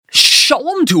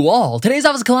Shalom to all. Today's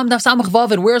daf is Kalaim daf Samach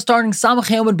Vav, and we're starting Samach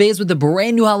Amud Beis with the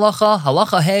brand new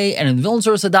halacha Hey, and in the Vilna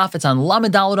Source daf it's on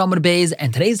Lamed Daled Amud Beis,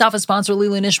 and today's daf is sponsored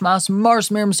Lili Nishmas Mars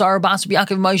Miriam Sar Bas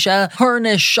Yaakov Moshe. Her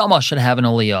neshama should have an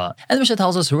aliyah. And the Mishnah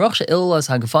tells us Haruch she'ilas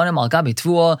hagafanim al gabi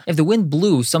tvua. If the wind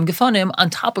blew some gefanim on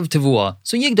top of tvua,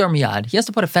 so yigdar miyad, he has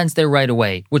to put a fence there right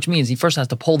away, which means he first has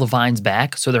to pull the vines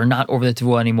back so they're not over the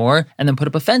tvua anymore, and then put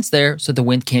up a fence there so the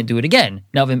wind can't do it again.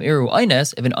 Now, if an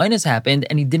Einis happened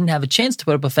and he didn't have a chance to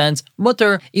put up a fence,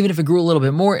 mutter, even if it grew a little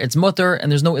bit more, it's mutter,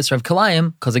 and there's no isra of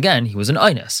Kilayim, because again, he was an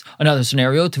Einis. Another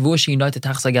scenario,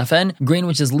 grain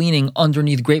which is leaning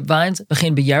underneath grapevines, and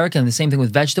the same thing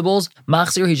with vegetables,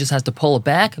 machzir, he just has to pull it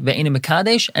back, and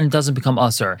it doesn't become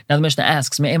asur. Now the Mishnah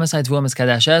asks,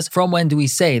 from when do we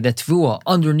say that tvua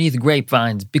underneath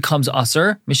grapevines becomes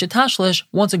asur? Mishatashlish,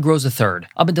 once it grows a third.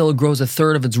 Up until it grows a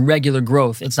third of its regular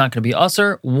growth, it's not going to be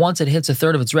asur. Once it hits a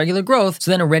third of its regular growth,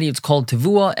 so then already it's called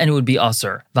tvua, and it would be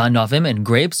asur. Va'anavim, and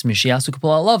grapes, mishiasu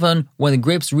k'pula lavan, when the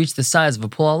grapes reach the size of a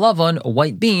pula lavan, a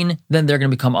white bean, then they're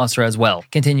going to become asur as well.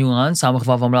 Continuing on, samach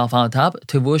vav amar alf on top,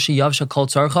 tvua sheyavsha kol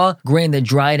tzarcha, grain that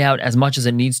dried out as much as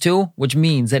it needs to, which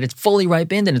means that it's fully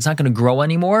ripened and it's not going to grow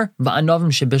anymore.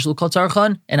 Va'anavim shebishlu kol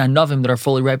tzarchan, and anavim that are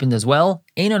fully ripened as well.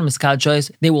 Einon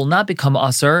miskadshos, they will not become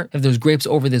asur if there's grapes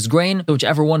over this grain. So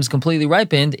whichever one is completely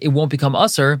ripened, it won't become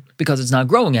asur because it's not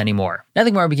growing anymore. Now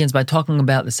the Gemara begins by talking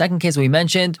about the second case we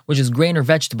mentioned, which is grain or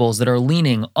vegetables that are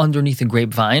leaning underneath a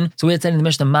grapevine. So we had said in the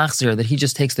Mishnah Machzir that he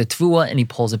just takes the tvua and he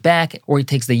pulls it back, or he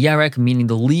takes the yerek, meaning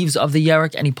the leaves of the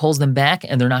yerek, and he pulls them back,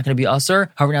 and they're not going to be asur.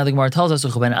 However, now the Gemara tells us,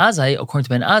 according to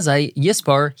Ben Azai,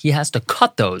 Yispar, he has to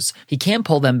cut those. He can't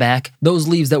pull them back. Those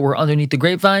leaves that were underneath the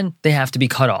grapevine, they have to be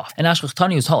cut off. And Ashkech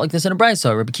Tani was taught like this in a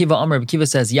brayso. Rabbi Kiva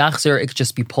says Yachzir, it could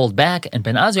just be pulled back, and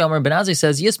Ben Azai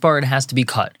says Yispar, it has to be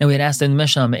cut. Now we had asked in the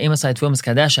Mishnah,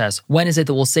 when is it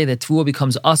that we'll say that tvua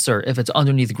becomes asur if it's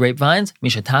underneath grapevines?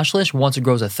 Misha tashlish, once it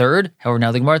grows a third. However,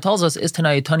 now the Gemara tells us is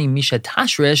Tanayatani Misha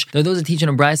tashrish. There are those that teach in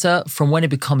a brayso from when it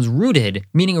becomes rooted,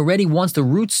 meaning already once the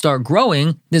roots start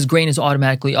growing, this grain is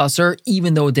automatically asur,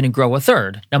 even though it didn't grow a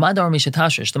third. Now, Mandamar Misha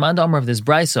tashrish, the Mandamar of this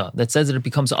brayso that says that it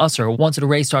becomes asur once it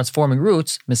already starts forming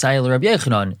roots, Messiah Rabbi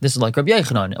Yechanan. This is like Rabbi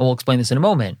Yechanan, and we'll explain this in a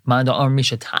moment. Mandamar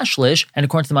Misha tashlish, and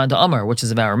according to the Mandamar, which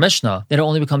is of our Mishnah, that it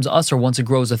only becomes asur once it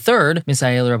grows a third,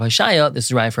 Messiah Rabbi Shaya. This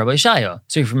is right for Rabbi Shaya.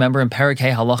 So if you remember in Parak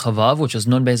Hey Halacha Vav, which was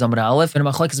Nun Beis Amud Aleph, and a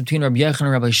machlekes between Rabbi Yechon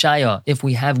and Rabbi Shaya, if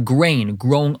we have grain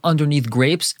growing underneath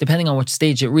grapes, depending on which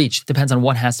stage it reached, depends on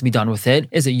what has to be done with it.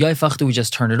 Is it yoifach, do we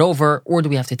just turn it over, or do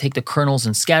we have to take the kernels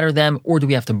and scatter them, or do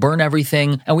we have to burn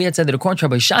everything? And we had said that according to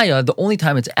Rabbi Shaya, the only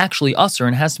time it's actually asur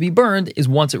and has to be burned is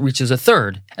once it reaches a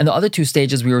third. And the other two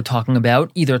stages we were talking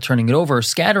about, either turning it over or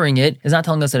scattering it, is not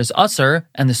telling us that it's asur,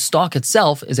 and the stalk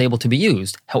itself is able to be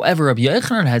used. However, Rabbi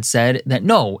Yechon had said that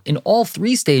no, in all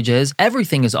three stages,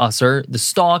 everything is asur, the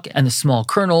stalk and the small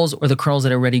kernels, or the kernels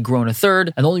that are already grown a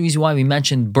third. And the only reason why we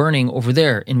mentioned burning over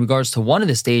there in regards to one of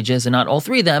the stages and not all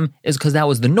three of them is because that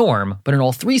was the norm. But in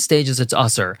all three stages, it's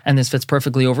asur. And this fits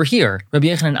perfectly over here. Rabbi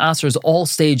Yechanan asurs all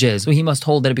stages, so he must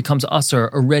hold that it becomes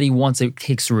asur already once it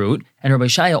takes root. And Rabbi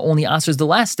Shaya only asurs the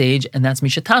last stage, and that's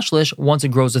Misha Tashlish, once it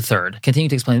grows a third. Continue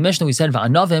to explain the Mishnah, we said,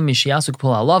 Va'anavim, Mishiasuk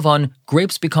Pula Lavan,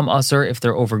 grapes become asur if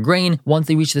they're over grain. Once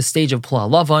they reach the stage of Pula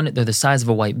Lavan, they're the size of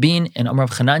a white bean. And Amar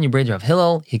of Chananya, brother of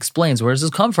Hillel, he explains, where does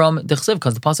this come from? Because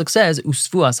the pasuk says,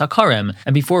 Usfuas HaKarem,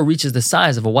 and before it reaches the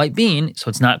size of a white bean, so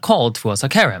it's not called Tfuas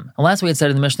HaKarem. And last we had said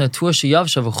in the Mishnah, Tua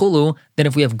Sheyavsha V'chulu, that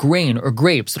if we have grain or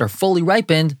grapes that are fully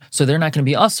ripened, so they're not going to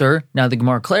be asur. Now the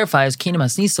Gemara clarifies, Kinam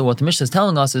Asnisa, what the Mishnah is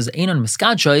telling us is, Einon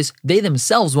Miskadshos, they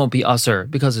themselves won't be asur,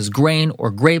 because this grain or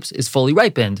grapes is fully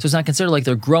ripened. So it's not considered like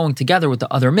they're growing together with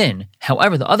the other min.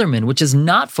 However, the other min, which is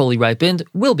not fully ripened,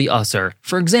 will be asur.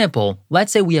 For example,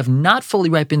 let's say we have not fully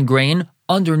ripened grain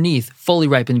underneath fully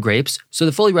ripened grapes, so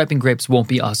the fully ripened grapes won't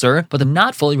be asur, but the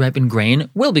not fully ripened grain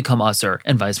will become asur,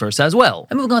 and vice versa as well.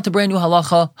 And moving on to brand new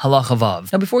halacha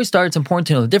Vav. Now before we start, it's important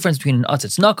to know the difference between an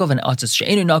atzitz nakov and an atzitz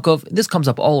she'enu nakov. This comes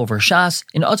up all over Shas.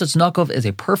 An atzitz nakov is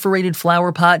a perforated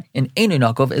flower pot, and einu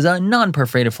nakov is a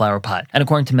non-perforated flower pot. And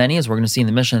according to many, as we're going to see in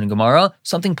the Mishnah and Gemara,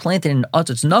 something planted in an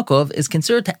atzitz nakov is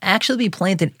considered to actually be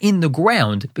planted in the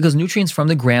ground, because nutrients from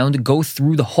the ground go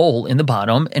through the hole in the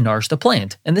bottom and nourish the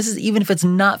plant. And this is even if it's it's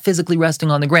not physically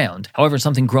resting on the ground. However,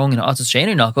 something growing in atzos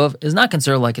she'eino nakov is not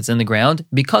considered like it's in the ground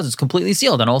because it's completely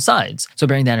sealed on all sides. So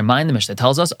bearing that in mind, the Mishnah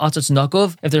tells us atzos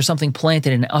nakov, if there's something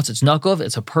planted in atzos nakov,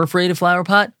 it's a perforated flower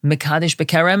pot, mekadesh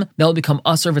bekerem, that'll become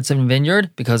usher if it's in a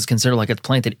vineyard because it's considered like it's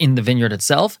planted in the vineyard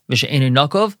itself. V'she'eino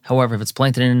nakov, however, if it's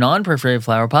planted in a non-perforated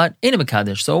flower pot, ain't a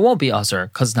mekadesh, so it won't be usher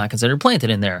because it's not considered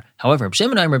planted in there. However, Reb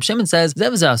Shimon says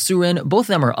zev asurin, both of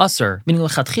them are usher, meaning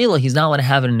lechatchila he's not allowed to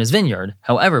have it in his vineyard.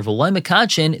 However, v'loy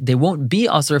mekadshin, they won't be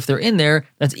usher if they're in there.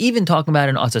 That's even talking about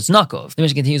an atzos nakov. The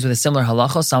Mishnah continues with a similar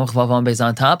halacha, samach vav beis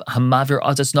on top, hamavir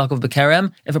atzos nakov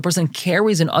bekerem. If a person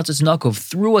carries an atzos nakov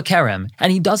through a kerem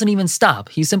and he doesn't even stop,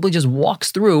 he simply just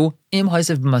walks through, im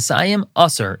haisef b'masayim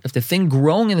usher. If the thing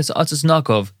growing in this atzos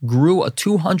nakov grew a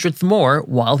 200th more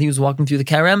while he was walking through the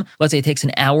kerem, let's say it takes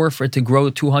an hour for it to grow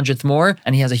 200th more,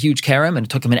 and he has a huge kerem and it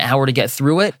took him an hour to get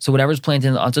through it, so whatever's planted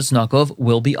in the atzos nakov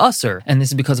will be usher. And this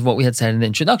is because of what we had said in the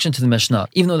introduction to the Mishnah.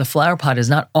 Even though the flower pot is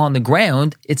not on the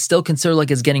ground, it's still considered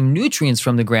like it's getting nutrients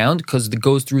from the ground because it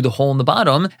goes through the hole in the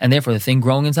bottom, and therefore the thing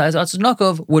growing inside the atzos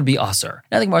nakov would be usher.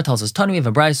 Now the Gemara tells us, Tanu, we have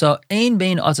a brayso, ein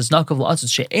bein atzos nakov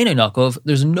la'atzos she'eino nakov.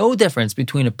 There's no difference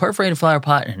between a perforated flower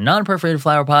pot and a non-perforated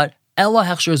flower pot, Ella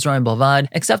hechsher zrayim balvad,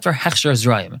 except for hechsher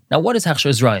zrayim. Now, what is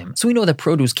hechsher zrayim? So we know that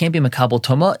produce can't be makabel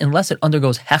tuma unless it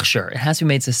undergoes hechsher. It has to be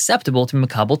made susceptible to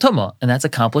makabel tuma, and that's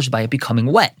accomplished by it becoming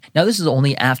wet. Now, this is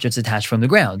only after it's detached from the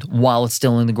ground. While it's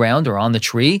still in the ground or on the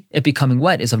tree, it becoming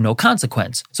wet is of no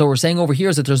consequence. So what we're saying over here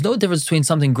is that there's no difference between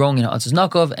something growing in an atzos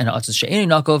nakov and an atzos she'eino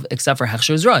nakov except for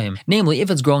hechsher zrayim. Namely,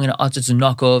 if it's growing in an atzos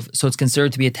nakov, so it's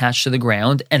considered to be attached to the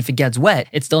ground, and if it gets wet,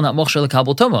 it's still not mochsher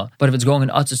lekabel tuma. But if it's growing in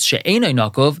atzos she'eino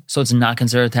nakov, so it's not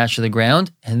considered attached to the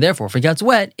ground, and therefore if it gets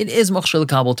wet, it is mochsher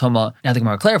lekabel tuma. Now the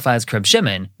Gemara clarifies, Reb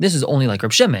Shimon, this is only like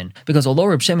Reb Shimon, because although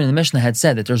Reb Shimon in the Mishnah had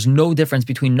said that there's no difference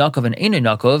between nakov and eino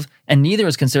nakov, and neither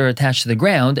is considered attached to the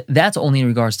ground, that's only in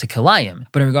regards to Kilayim.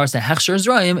 But in regards to hechsher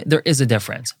zrayim, there is a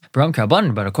difference. But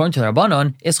according to the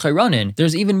Rabbanon, is chayranin.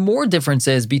 There's even more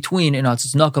differences between an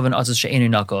atzos nakov and atzos she'eino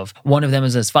nakov. One of them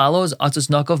is as follows: atzos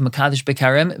nakov mekadesh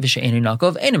bekerem v'she'eino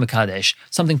nakov eino mekadesh.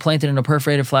 Something planted in a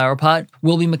perforated flower pot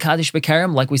will be mekadesh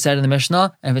bekerem, like we said in the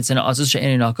Mishnah, and if it's in an atzos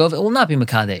she'eino nakov, it will not be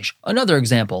mekadesh. Another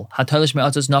example: hatalish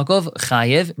me'atzos nakov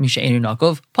chayev mishe'eino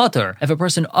nakov pater. If a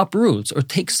person uproots or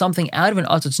takes something out of an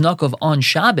atzos nakov on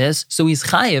Shabbos, so he's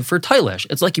chayev for tailish.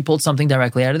 It's like he pulled something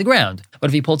directly out of the ground. But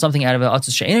if he pulled something out of an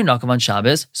atzos she'eino nakov on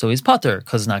Shabbos, so he's pater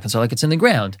because it's not considered like it's in the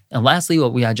ground. And lastly,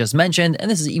 what we had just mentioned, and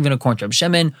this is even according to Reb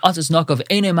Shimon, atzos nakov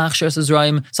eino machsher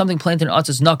zrayim. Something planted in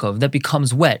atzos nakov that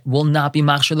becomes wet will not be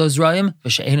machsher those zrayim.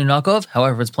 V'she'eino nakov,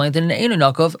 however, if it's planted in eino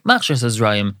nakov, machsher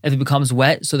zrayim. If it becomes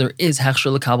wet, so there is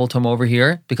hechsher lekabel tuma over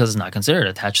here because it's not considered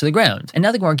attached to the ground. And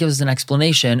now the Gemara gives us an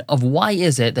explanation of why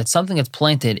is it that something that's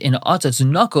planted in atzos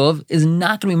nakov is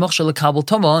not going to be machsher lekabel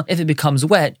tuma if it becomes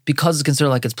wet because it's considered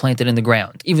like it's planted in the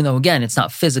ground, even though again it's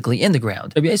not physically in the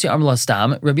ground. Rabbi Yossi Amar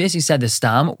Stam. Rabbi Yossi said this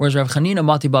stam, whereas Rav Chanina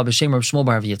Matiba b'shem Rav Shmuel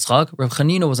bar Rav Yitzchak. Rav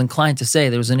Chanina was inclined to say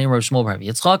there was a name Rav Shmuel bar Rav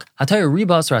Yitzchak. Hatayr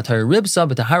ribas or hatayr ribsa,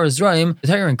 but the tahara zrayim, the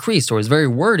tahara increased or is very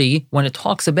wordy when it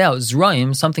talks about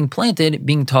zrayim, something planted,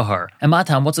 being tahar. And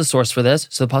Matam, what's the source for this?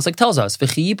 So the pasuk tells us,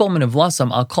 v'chiyipol min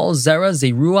avlasam al kol zera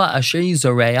zerua asher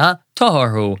yizoreya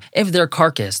taharhu. If their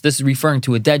carcass, this is referring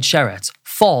to a dead sheretz,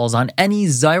 falls on any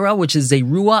zaira, which is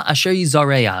zerua asher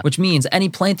yizareya, which means any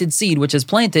planted seed which is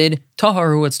planted,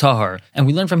 taharu, it's tahar. And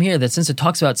we learn from here that since it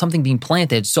talks about something being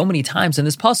planted so many times in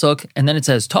this pasuk, and then it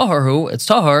says taharu, it's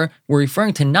tahar, we're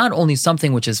referring to not only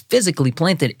something which is physically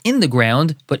planted in the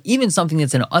ground, but even something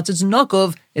that's in atzos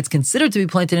nakov, it's considered to be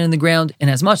planted in the ground, in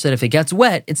as much that if it gets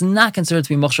wet, it's not considered to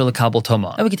be mochsher lekabel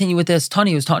tuma. And we continue with this.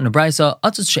 Tani was taught in a brayso,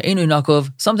 atzos she'eino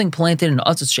nakov, something planted in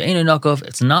atzos she'eino nakov,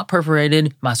 it's not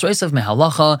perforated, masroisav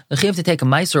mehalacha, the chiyuv to take a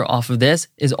meiser off of this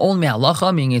is only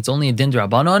mehalacha, meaning it's only a din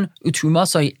d'Rabbanon,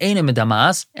 utrumasai eina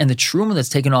medamas, and the truma that's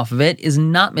taken off of it is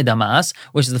not medamas,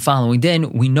 which is the following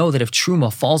din. We know that if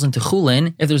truma falls into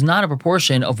chulin, if there's not a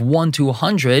proportion of 1 to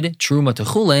 100 truma to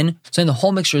chulin, so then the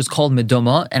whole mixture is called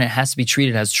meduma, and it has to be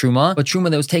treated as truma, but truma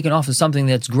that was taken off of something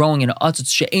that's growing in atzos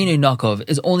she'eino nakov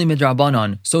is only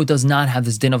midrabanan, so it does not have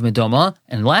this din of medoma.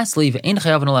 And lastly, ve'ein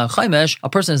chayav v'no chaimesh, a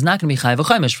person is not going to be chayav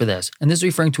chaimesh for this. And this is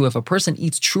referring to if a person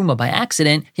eats truma by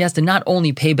accident, he has to not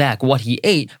only pay back what he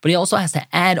ate, but he also has to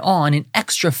add on an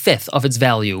extra fifth of its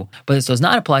value. But this does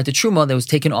not apply to truma that was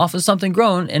taken off of something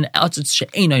grown in atzos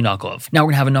she'eino nakov. Now we're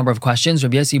going to have a number of questions.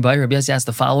 Rabbi Yossi asked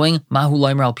the following: Mahu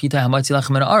loimer al pita hamatzilach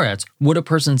min haaretz. Would a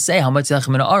person say hamatzilach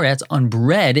min haaretz on bread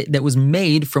bread that was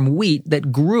made from wheat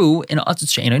that grew in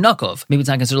atzitz she'eino nakov. Maybe it's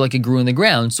not considered like it grew in the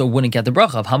ground, so it wouldn't get the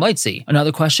bracha of hamaitzi.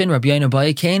 Another question, Rabbi Yoina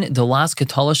Bayakain, dalas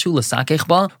katalashu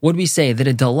l'sakechba. Would we say that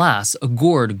a dalas, a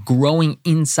gourd growing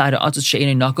inside of atzitz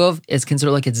she'eino nakov, is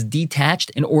considered like it's detached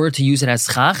in order to use it as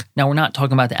schach? Now we're not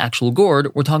talking about the actual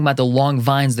gourd, we're talking about the long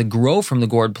vines that grow from the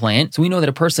gourd plant. So we know that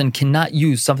a person cannot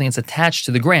use something that's attached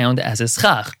to the ground as a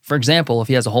schach. For example, if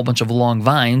he has a whole bunch of long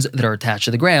vines that are attached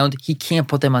to the ground, he can't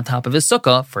put them on top of his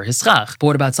sukkah for his schach. But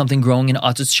what about something growing in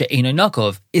atzitz she'eino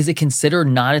nakov? Is it considered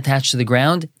not attached to the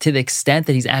ground to the extent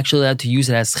that he's actually allowed to use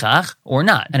it as schach or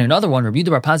not? And another one, Rabbi Yehuda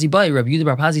bar Pazi Rabbi Yehuda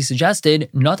bar Pazi suggested,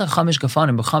 Nata chamish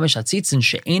gafanim b'chamish hatzitzin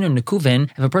she'eino nekuven.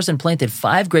 If a person planted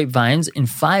 5 grapevines in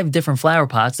 5 different flower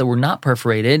pots that were not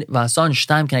perforated, v'asan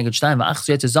shtaim keneged shtaim v'achz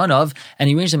yetz zanov, and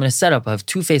he arranged them in a setup of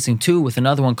 2 facing 2 with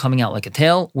another one coming out like a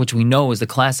tail, which we know is the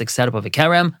classic setup of a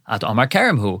kerem, at Amar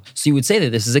keremhu. So you would say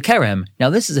that this is a kerem. Now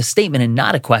this is a statement and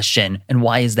not a question. And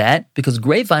why is that? Because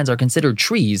grapevines are considered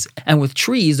trees. And with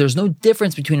trees, there's no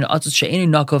difference between an atzitz she'eino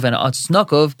nakov and an atzitz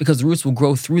nakov, because the roots will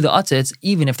grow through the atzitz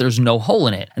even if there's no hole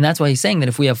in it. And that's why he's saying that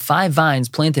if we have 5 vines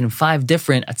planted in 5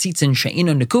 different atzitzin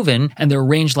she'eino nekuven, and they're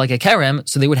arranged like a kerem,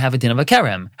 so they would have a din of a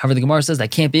kerem. However, the Gemara says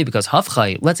that can't be because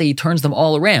hafchai, let's say he turns them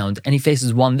all around and he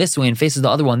faces one this way and faces the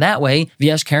other one that way,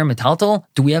 v'yesh kerem metaltal,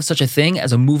 do we have such a thing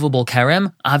as a movable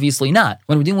kerem? Obviously not.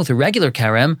 When we're dealing with a regular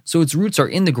kerem, so its roots are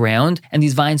in the ground and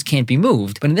these vines can't be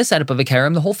moved. But in this setup of a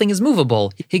kerem, the whole thing is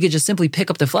movable. He could just simply pick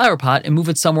up the flower pot and move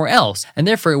it somewhere else, and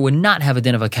therefore it would not have a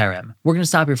din of a kerem. We're going to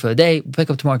stop here for the day. We'll pick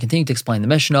up tomorrow and continue to explain the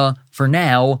Mishnah. For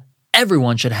now,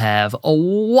 everyone should have a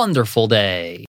wonderful day.